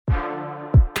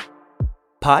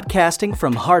Podcasting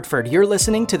from Hartford, you're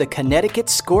listening to the Connecticut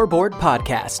Scoreboard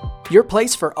Podcast, your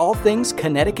place for all things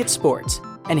Connecticut sports.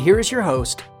 And here is your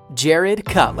host, Jared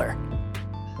Kotler.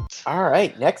 All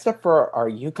right, next up for our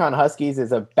UConn Huskies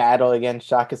is a battle against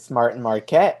Shaka Smart and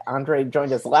Marquette. Andrei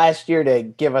joined us last year to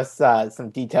give us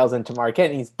some details into Marquette,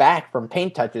 and he's back from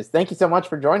paint touches. Thank you so much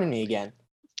for joining me again.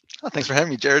 Oh, thanks for having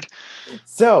me, Jared.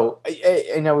 So,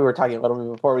 I know we were talking a little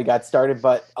bit before we got started,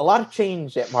 but a lot of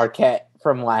change at Marquette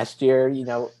from last year. You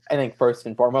know, I think first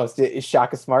and foremost is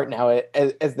Shaka Smart now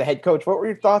as the head coach. What were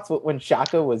your thoughts when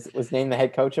Shaka was named the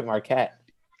head coach at Marquette?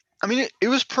 I mean, it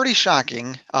was pretty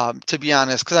shocking, to be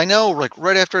honest, because I know, like,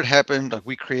 right after it happened, like,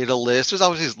 we created a list. There's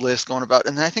always these lists going about,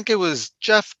 and I think it was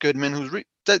Jeff Goodman, who's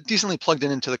decently plugged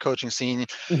into the coaching scene,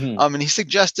 and he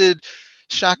suggested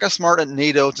Shaka Smart at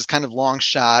Nate Oates is kind of long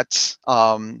shot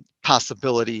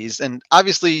possibilities, and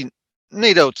obviously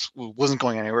Nate Oates wasn't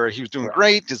going anywhere. He was doing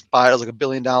great. His buy was like $1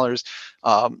 billion.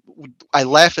 I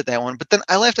laughed at that one, but then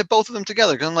I laughed at both of them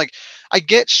together because I'm like, I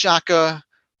get Shaka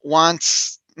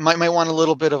might want a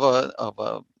little bit of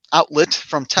a outlet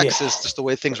from Texas, just the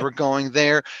way things were going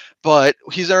there. But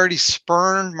he's already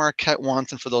spurned Marquette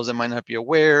once, and for those that might not be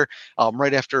aware,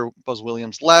 right after Buzz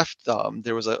Williams left,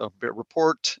 there was a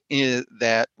report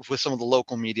that with some of the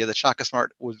local media that Shaka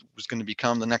Smart was going to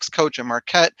become the next coach at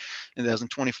Marquette, and that was in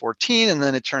 2014, and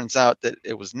then it turns out that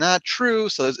it was not true.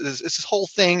 So it's this whole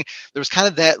thing. There was kind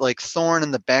of that like thorn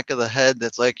in the back of the head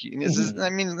that's like, I mean, it's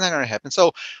not going to happen.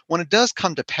 So when it does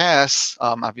come to pass,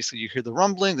 obviously you hear the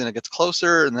rumbling, then it gets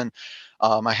closer, and then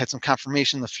I had some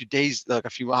confirmation a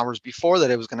few hours before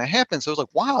that it was going to happen. So I was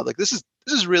like, wow, like this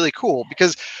is really cool,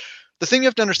 because the thing you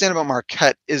have to understand about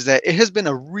Marquette is that it has been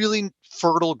a really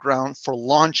fertile ground for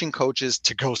launching coaches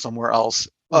to go somewhere else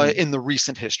in the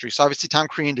recent history. So obviously Tom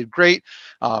Crean did great,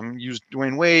 used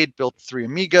Dwayne Wade, built Three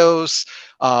Amigos,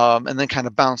 and then kind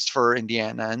of bounced for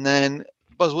Indiana. And then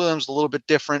Buzz Williams a little bit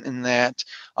different in that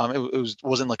it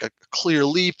wasn't like a clear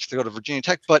leap to go to Virginia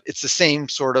Tech, but it's the same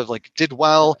sort of like did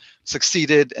well,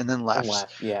 succeeded, and then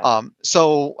left.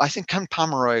 So I think Ken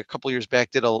Pomeroy a couple of years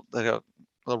back did a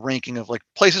ranking of like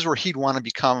places where he'd want to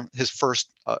become his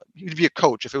first, he'd be a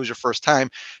coach if it was your first time.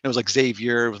 And it was like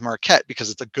Xavier, it was Marquette,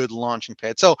 because it's a good launching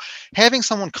pad. So having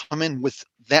someone come in with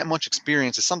that much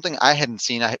experience is something I hadn't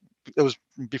seen. It was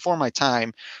before my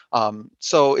time.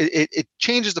 So it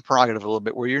changes the prerogative a little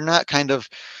bit, where you're not kind of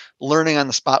learning on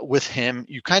the spot with him.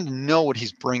 You kind of know what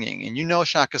he's bringing, and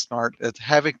Shaka Smart, it's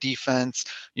havoc defense,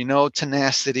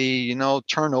 tenacity,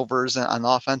 turnovers on the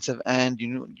offensive end,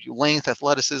 length,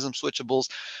 athleticism,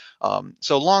 switchables.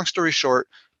 So long story short,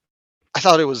 I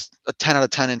thought it was a 10 out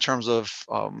of 10 in terms of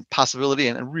possibility,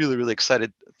 and really, really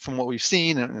excited from what we've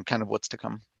seen and kind of what's to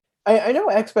come. I know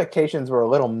expectations were a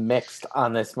little mixed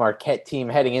on this Marquette team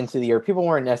heading into the year. People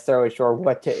weren't necessarily sure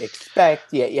what to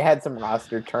expect. Yet you had some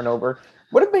roster turnover.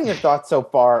 What have been your thoughts so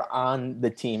far on the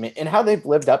team and how they've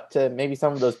lived up to maybe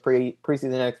some of those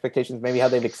preseason expectations, maybe how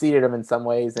they've exceeded them in some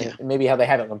ways, and maybe how they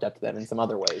haven't lived up to them in some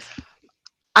other ways?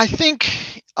 I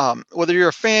think whether you're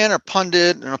a fan or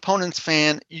pundit, an opponent's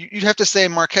fan, you'd have to say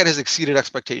Marquette has exceeded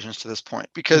expectations to this point,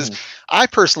 because I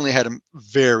personally had them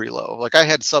very low. Like I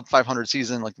had sub 500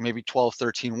 season, like maybe 12,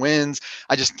 13 wins.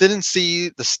 I just didn't see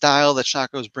the style that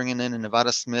Shaka was bringing in, and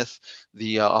Nevada Smith,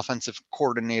 the offensive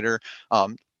coordinator,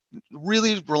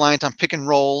 really reliant on pick and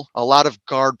roll, a lot of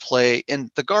guard play,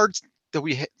 and the guards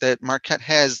that Marquette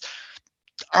has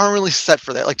aren't really set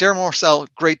for that. Like Darryl Morsell,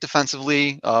 great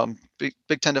defensively,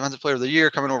 Big Ten Defensive Player of the Year,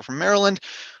 coming over from Maryland.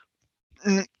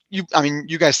 You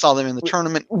guys saw them in the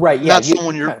tournament, right? Yeah,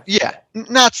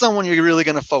 not someone you're really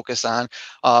going to focus on.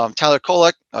 Tyler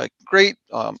Kolek, great,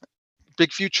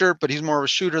 big future, but he's more of a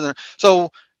shooter than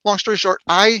so. Long story short,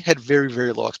 I had very,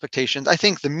 very low expectations. I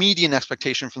think the median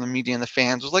expectation from the media and the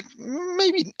fans was like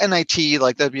maybe NIT,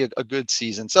 like that'd be a good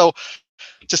season. So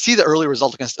to see the early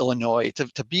result against Illinois,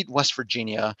 to beat West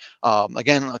Virginia,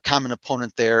 again, a common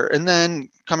opponent there, and then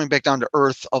coming back down to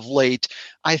earth of late,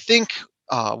 I think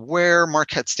where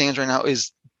Marquette stands right now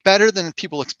is better than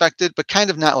people expected, but kind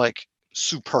of not like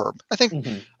superb. I think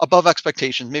above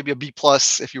expectations, maybe a B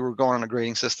plus if you were going on a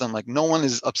grading system. Like no one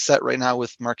is upset right now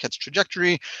with Marquette's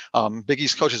trajectory. Big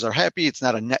East coaches are happy. It's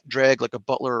not a net drag like a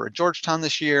Butler or a Georgetown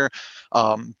this year,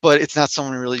 but it's not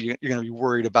someone really you're going to be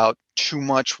worried about too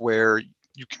much, where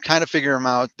you can kind of figure them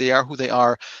out. They are who they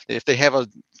are. If they have a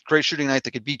great shooting night,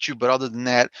 they could beat you. But other than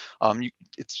that,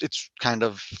 it's kind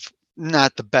of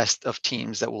not the best of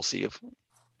teams that we'll see.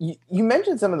 You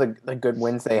mentioned some of the good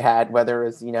wins they had, whether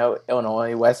it's,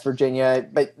 Illinois, West Virginia,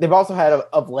 but they've also had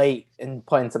of late in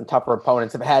playing some tougher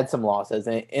opponents, have had some losses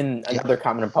in another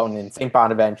common opponent in St.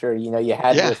 Bonaventure. You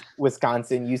had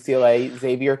Wisconsin, UCLA,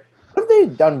 Xavier. What have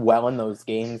they done well in those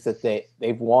games that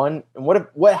they've won, and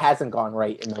what hasn't gone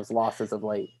right in those losses of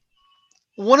late?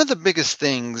 One of the biggest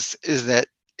things is that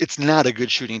it's not a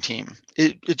good shooting team.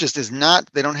 It just is not.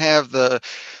 They don't have the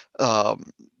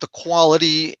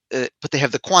quality, but they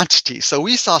have the quantity. So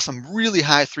we saw some really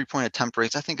high 3-point attempt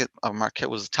rates. I think Marquette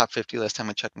was top 50 last time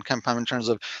I checked in KenPom in terms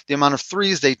of the amount of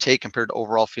threes they take compared to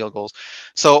overall field goals.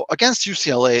 So against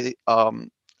UCLA,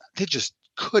 they just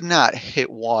could not hit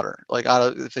water. Like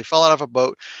if they fell out of a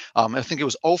boat, I think it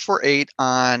was 0 for 8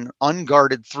 on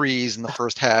unguarded threes in the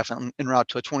first half and en route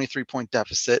to a 23-point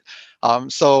deficit.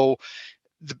 So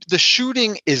the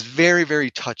shooting is very,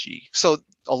 very touchy. So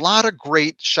a lot of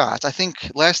great shots. I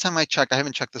think last time I checked, I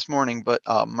haven't checked this morning, but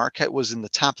Marquette was in the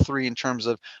top 3 in terms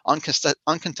of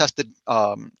uncontested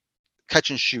catch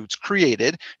and shoots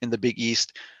created in the Big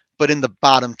East, but in the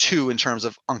bottom 2 in terms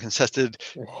of uncontested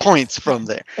points from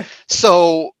there.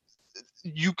 So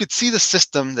you could see the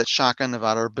system that Shaka and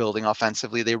Nevada are building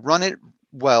offensively. They run it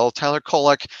well. Tyler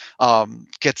Kolek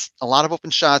gets a lot of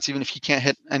open shots, even if he can't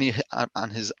hit any on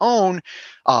his own.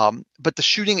 But the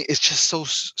shooting is just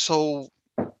so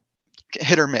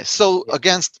hit or miss. So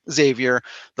against Xavier,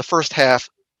 the first half,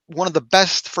 one of the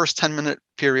best first 10-minute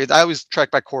periods. I always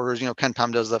track by quarters.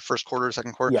 KenPom does the first quarter,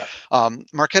 second quarter. Yeah.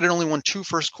 Marquette had only won 2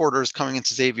 first quarters coming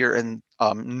into Xavier, and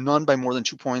none by more than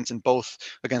 2 points, and both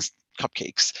against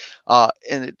Cupcakes.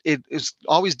 And it is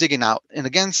always digging out. And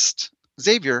against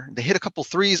Xavier, they hit a couple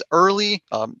threes early.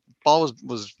 Ball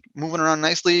was moving around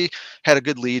nicely, had a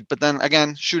good lead, but then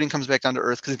again, shooting comes back down to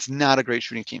earth because it's not a great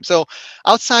shooting team. So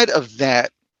outside of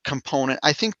that component,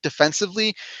 I think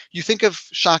defensively, you think of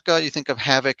Shaka, you think of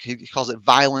havoc. He calls it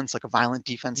violence, like a violent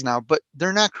defense now, but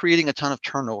they're not creating a ton of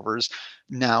turnovers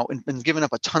now and giving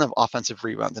up a ton of offensive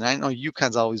rebounds. And I know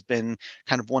UConn's always been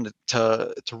kind of one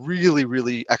to really,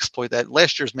 really exploit that.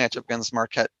 Last year's matchup against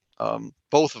Marquette,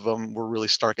 both of them were really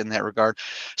stark in that regard.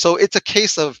 So it's a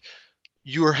case of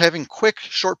you are having quick,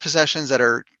 short possessions that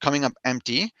are coming up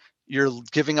empty. You're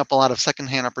giving up a lot of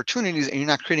secondhand opportunities, and you're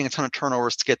not creating a ton of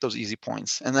turnovers to get those easy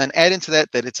points. And then add into that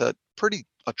it's a pretty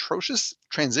atrocious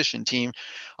transition team.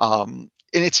 And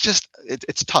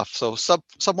it's tough. So sub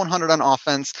 100 on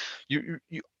offense. You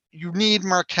need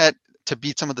Marquette to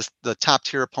beat some of the top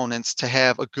tier opponents to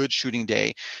have a good shooting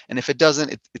day. And if it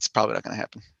doesn't, it's probably not going to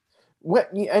happen.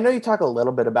 I know you talk a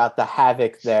little bit about the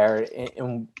havoc there,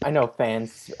 and I know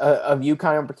fans of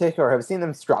UConn in particular have seen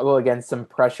them struggle against some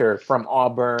pressure from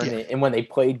Auburn and when they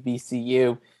played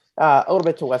VCU, a little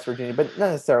bit to West Virginia, but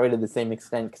not necessarily to the same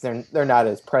extent because they're not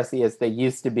as pressy as they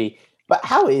used to be. But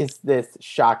how is this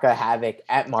Shaka havoc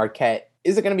at Marquette?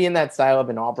 Is it going to be in that style of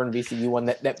an Auburn VCU one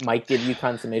that might give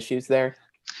UConn some issues there?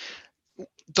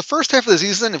 The first half of the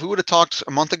season, if we would have talked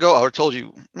a month ago, I would have told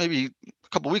you, maybe a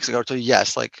couple of weeks ago, I would tell you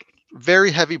yes, like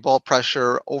very heavy ball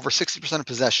pressure, over 60% of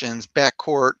possessions,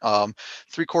 backcourt,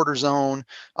 3-quarter zone,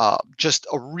 just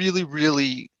a really,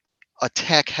 really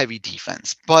attack heavy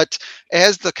defense. But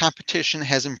as the competition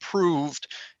has improved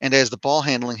and as the ball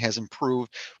handling has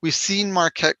improved, we've seen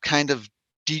Marquette kind of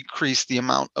decrease the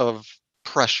amount of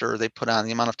pressure they put on,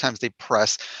 the amount of times they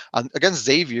press. Against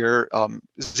Xavier,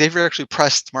 Xavier actually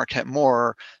pressed Marquette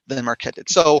more than Marquette did.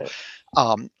 So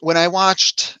when I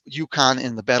watched UConn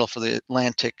in the battle for the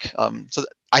Atlantic, so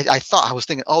I was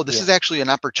thinking, this is actually an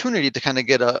opportunity to kind of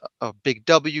get a big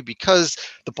W because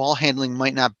the ball handling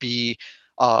might not be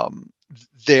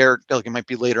there. Like it might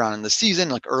be later on in the season,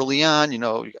 like early on, you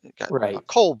got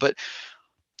Cole, but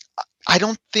I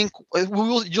don't think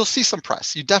you'll see some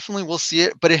press. You definitely will see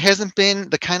it, but it hasn't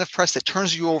been the kind of press that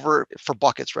turns you over for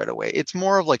buckets right away. It's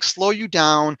more of like slow you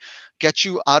down, get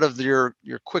you out of your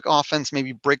quick offense,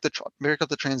 maybe break up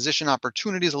the transition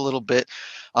opportunities a little bit.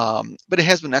 But it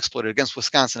has been exploited against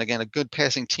Wisconsin. Again, a good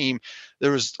passing team.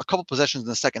 There was a couple possessions in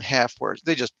the second half where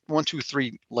they just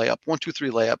 1-2-3 layup,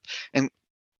 1-2-3 layup, and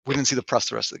we didn't see the press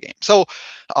the rest of the game. So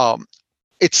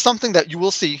it's something that you will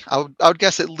see. I would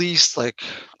guess at least like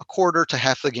a quarter to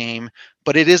half the game,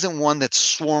 but it isn't one that's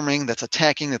swarming, that's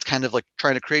attacking, that's kind of like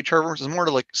trying to create turnovers. It's more to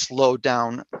like slow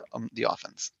down the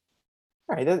offense.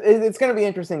 All right, it's going to be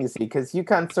interesting to see because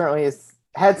UConn certainly has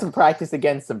had some practice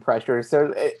against some pressure.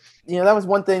 So, that was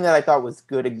one thing that I thought was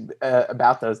good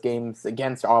about those games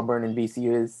against Auburn and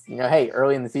VCU is, hey,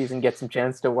 early in the season, get some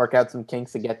chance to work out some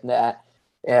kinks to get that.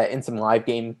 In some live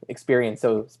game experience.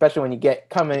 So especially when you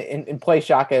come in and play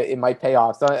Shaka, it might pay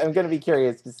off. So I'm going to be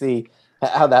curious to see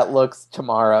how that looks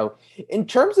tomorrow. In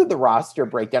terms of the roster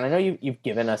breakdown, I know you've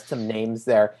given us some names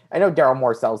there. I know Darryl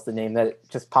Morsell's the name that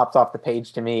just pops off the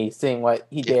page to me, seeing what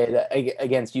he did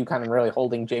against UConn and really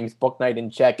holding James Bouknight in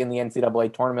check in the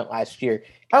NCAA tournament last year.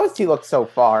 How has he looked so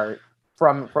far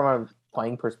from a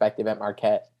playing perspective at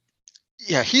Marquette?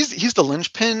 Yeah, he's the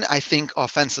linchpin, I think,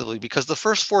 offensively, because the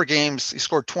first 4 games he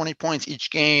scored 20 points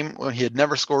each game when he had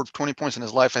never scored 20 points in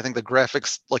his life. I think the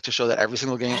graphics like to show that every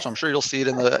single game, so I'm sure you'll see it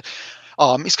in the.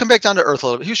 He's come back down to earth a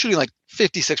little bit. He was shooting like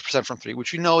 56% from three,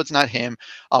 which we know it's not him,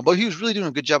 but he was really doing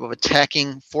a good job of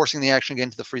attacking, forcing the action again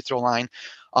to the free throw line,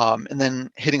 and then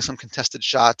hitting some contested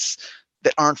shots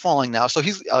that aren't falling now. So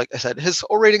he's, like I said, his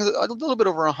O rating is a little bit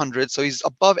over 100. So he's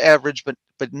above average, but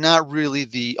not really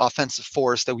the offensive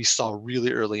force that we saw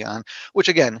really early on, which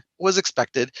again was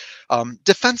expected.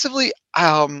 Defensively,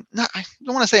 I don't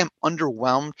want to say I'm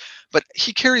underwhelmed, but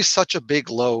he carries such a big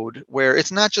load where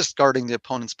it's not just guarding the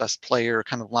opponent's best player,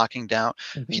 kind of locking down.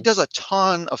 He does a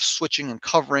ton of switching and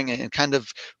covering and kind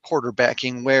of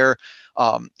quarterbacking where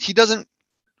he doesn't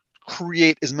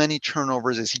create as many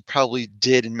turnovers as he probably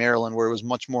did in Maryland, where it was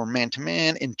much more man to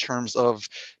man in terms of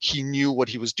he knew what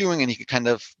he was doing and he could kind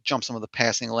of jump some of the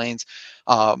passing lanes.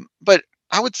 But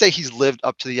I would say he's lived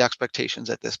up to the expectations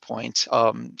at this point.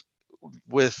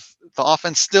 With the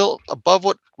offense still above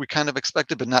what we kind of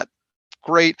expected, but not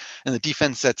great, and the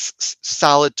defense that's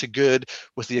solid to good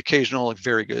with the occasional like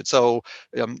very good. So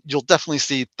you'll definitely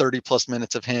see 30 plus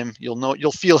minutes of him.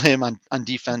 You'll feel him on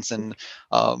defense, and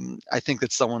I think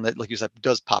that's someone that, like you said,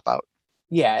 does pop out.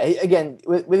 Yeah, again,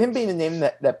 with him being a name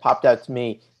that popped out to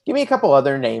me, give me a couple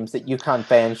other names that UConn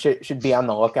fans should be on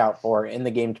the lookout for in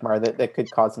the game tomorrow that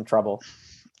could cause some trouble.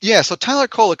 Yeah, so Tyler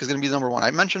Kolek is going to be number one. I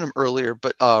mentioned him earlier,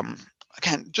 but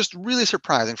again, just really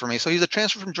surprising for me. So he's a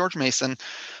transfer from George Mason.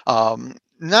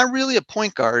 Not really a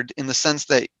point guard in the sense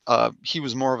that he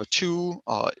was more of a two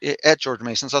at George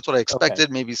Mason. So that's what I expected,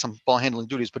 maybe some ball handling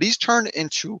duties. But he's turned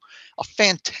into a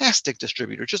fantastic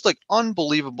distributor, just like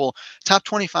unbelievable. Top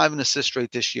 25 in assist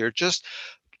rate this year. Just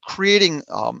creating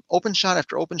open shot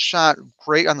after open shot,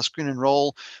 great on the screen and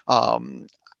roll,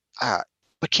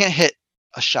 but can't hit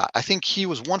a shot. I think he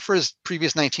was 1 for his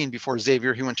previous 19 before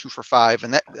Xavier. He went 2 for 5,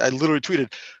 and that I literally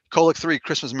tweeted Kolek 3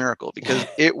 Christmas miracle because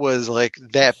it was like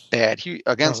that bad. He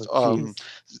against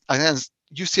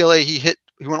UCLA,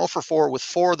 he went 0 for 4 with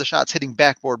 4 of the shots hitting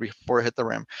backboard before it hit the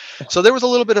rim. So there was a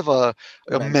little bit of a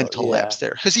mental lapse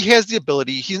there because he has the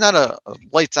ability. He's not a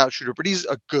lights out shooter, but he's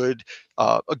a good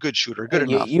shooter, good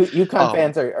enough. UConn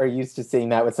fans are used to seeing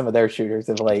that with some of their shooters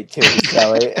of late too.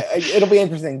 So it'll be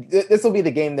interesting. This will be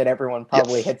the game that everyone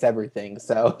probably hits everything.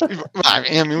 So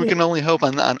I mean, we can only hope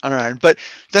on our end, but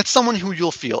that's someone who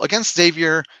you'll feel against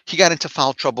Xavier. He got into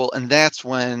foul trouble, and that's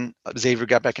when Xavier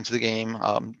got back into the game.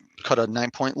 Cut a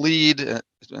 9-point lead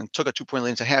and took a 2-point lead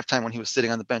into halftime when he was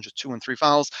sitting on the bench with 2 and 3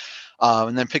 fouls,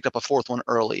 and then picked up a 4th one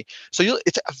early. So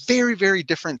it's a very, very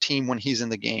different team when he's in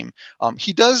the game.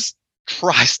 He does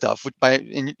try stuff,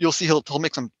 and you'll see he'll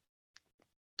make some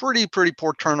pretty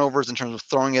poor turnovers in terms of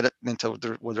throwing it into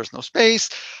where there's no space.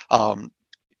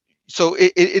 So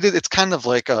it's kind of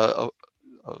like a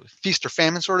feast or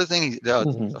famine sort of thing.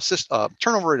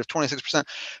 Turnover rate of 26%,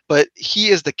 but he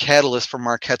is the catalyst for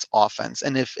Marquette's offense.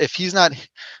 And if he's not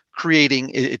creating,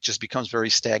 it just becomes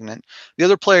very stagnant. The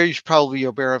other player you should probably be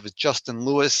aware of is Justin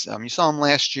Lewis. You saw him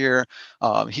last year.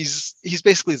 He's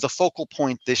basically the focal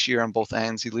point this year on both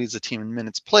ends. He leads the team in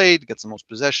minutes played, gets the most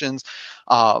possessions.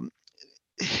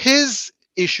 His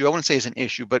issue, I wouldn't say is an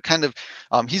issue, but kind of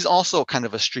he's also kind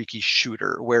of a streaky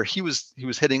shooter where he was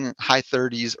hitting high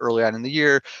 30s early on in the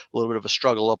year, a little bit of a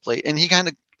struggle up late, and he kind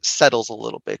of settles a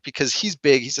little bit because he's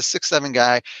big. He's a 6'7"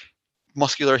 guy,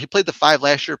 muscular. He played the 5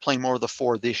 last year, playing more of the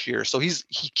 4 this year. So he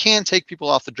can take people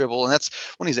off the dribble, and that's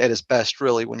when he's at his best,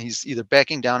 really, when he's either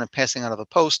backing down and passing out of the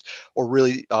post or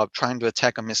really trying to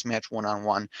attack a mismatch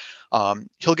one-on-one.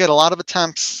 He'll get a lot of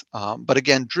attempts, but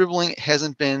again, dribbling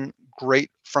hasn't been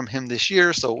great from him this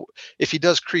year. So if he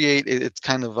does create, it's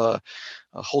kind of a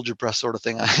hold your breath sort of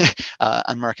thing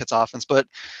on Marquette's offense. But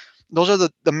those are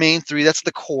the main 3. That's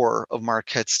the core of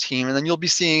Marquette's team. And then you'll be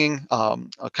seeing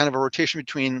a kind of a rotation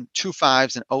between 2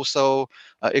 5s and Oso,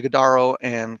 Iguodaro,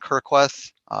 and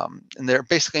Kirkweth. And they're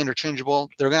basically interchangeable.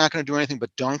 They're not going to do anything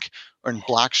but dunk or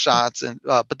block shots, and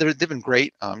but they've been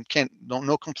great.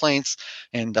 No complaints,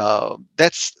 and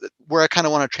that's where I kind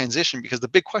of want to transition because the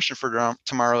big question for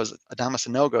tomorrow is Adama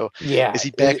Sanogo. Yeah, is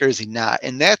he back or is he not?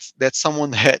 And that's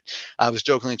someone that I was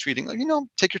jokingly tweeting like,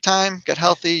 take your time, get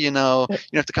healthy. You don't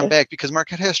have to come back because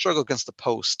Marquette has struggled against the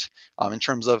post in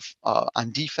terms of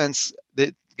on defense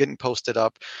getting posted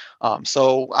up.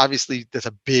 So obviously that's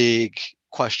a big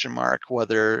question mark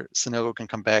whether Sanogo can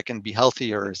come back and be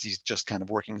healthy or is he just kind of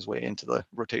working his way into the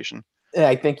rotation.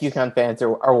 I think UConn fans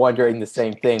are wondering the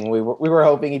same thing. We were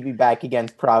hoping he'd be back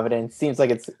against Providence. Seems like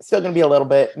it's still going to be a little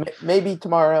bit. Maybe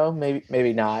tomorrow.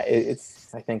 Maybe not.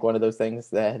 It's I think one of those things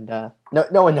that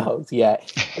no one knows yet.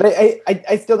 But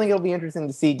I still think it'll be interesting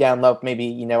to see down low.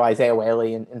 Maybe Isaiah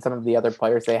Whaley and some of the other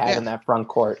players they have in that front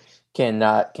court can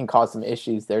cause some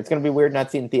issues there. It's going to be weird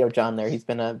not seeing Theo John there. He's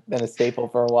been a staple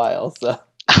for a while. So.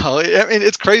 Oh, I mean,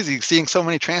 it's crazy seeing so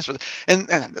many transfers, and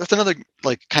that's another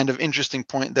kind of interesting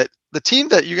point, that the team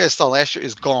that you guys saw last year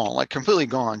is gone, completely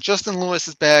gone. Justin Lewis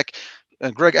is back,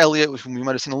 Greg Elliott, which we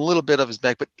might have seen a little bit of, is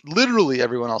back, but literally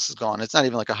everyone else is gone. It's not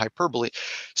even a hyperbole.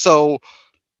 So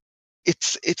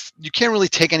it's you can't really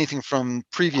take anything from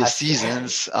previous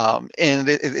seasons,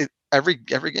 and every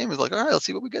game is all right, let's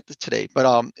see what we get today.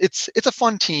 But it's a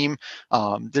fun team.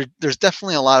 There's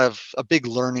definitely a big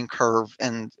learning curve,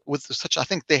 and with I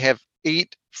think they have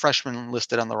 8 freshmen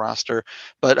listed on the roster,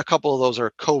 but a couple of those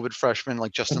are COVID freshmen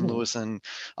like Justin Lewis and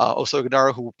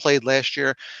Osogadara, who played last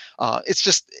year. It's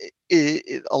just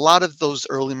a lot of those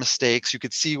early mistakes. You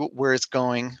could see where it's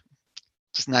going.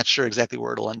 Just not sure exactly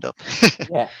where it'll end up.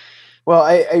 Yeah. Well,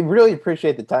 I really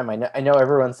appreciate the time. I know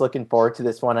everyone's looking forward to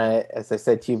this one. As I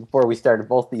said to you before we started,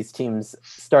 both these teams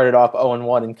started off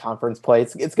 0-1 in conference play.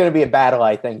 It's going to be a battle,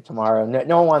 I think, tomorrow.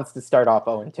 No one wants to start off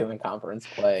 0-2 in conference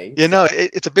play.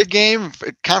 It's a big game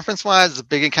conference-wise. It's a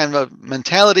big kind of a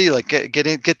mentality,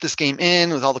 get this game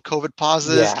in with all the COVID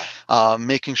pauses,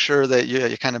 making sure that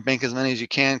you kind of bank as many as you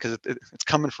can, because it's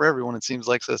coming for everyone, it seems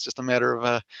like. So it's just a matter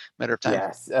of time.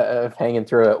 Yes, of hanging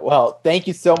through it. Well, thank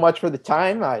you so much for the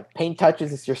time. Paint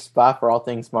Touches is your spot for all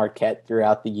things Marquette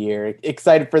throughout the year.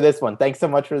 Excited for this one. Thanks so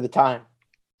much for the time.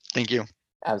 Thank you.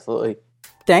 Absolutely.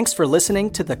 Thanks for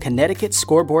listening to the Connecticut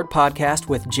Scoreboard Podcast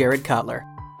with Jared Cutler.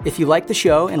 If you like the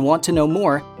show and want to know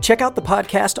more, check out the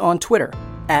podcast on Twitter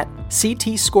at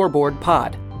CT Scoreboard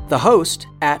Pod, the host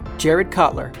at Jared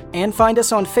Cutler, and find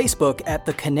us on Facebook at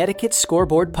the Connecticut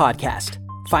Scoreboard Podcast.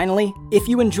 Finally, if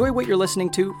you enjoy what you're listening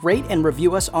to, rate and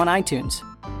review us on iTunes.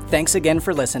 Thanks again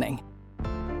for listening.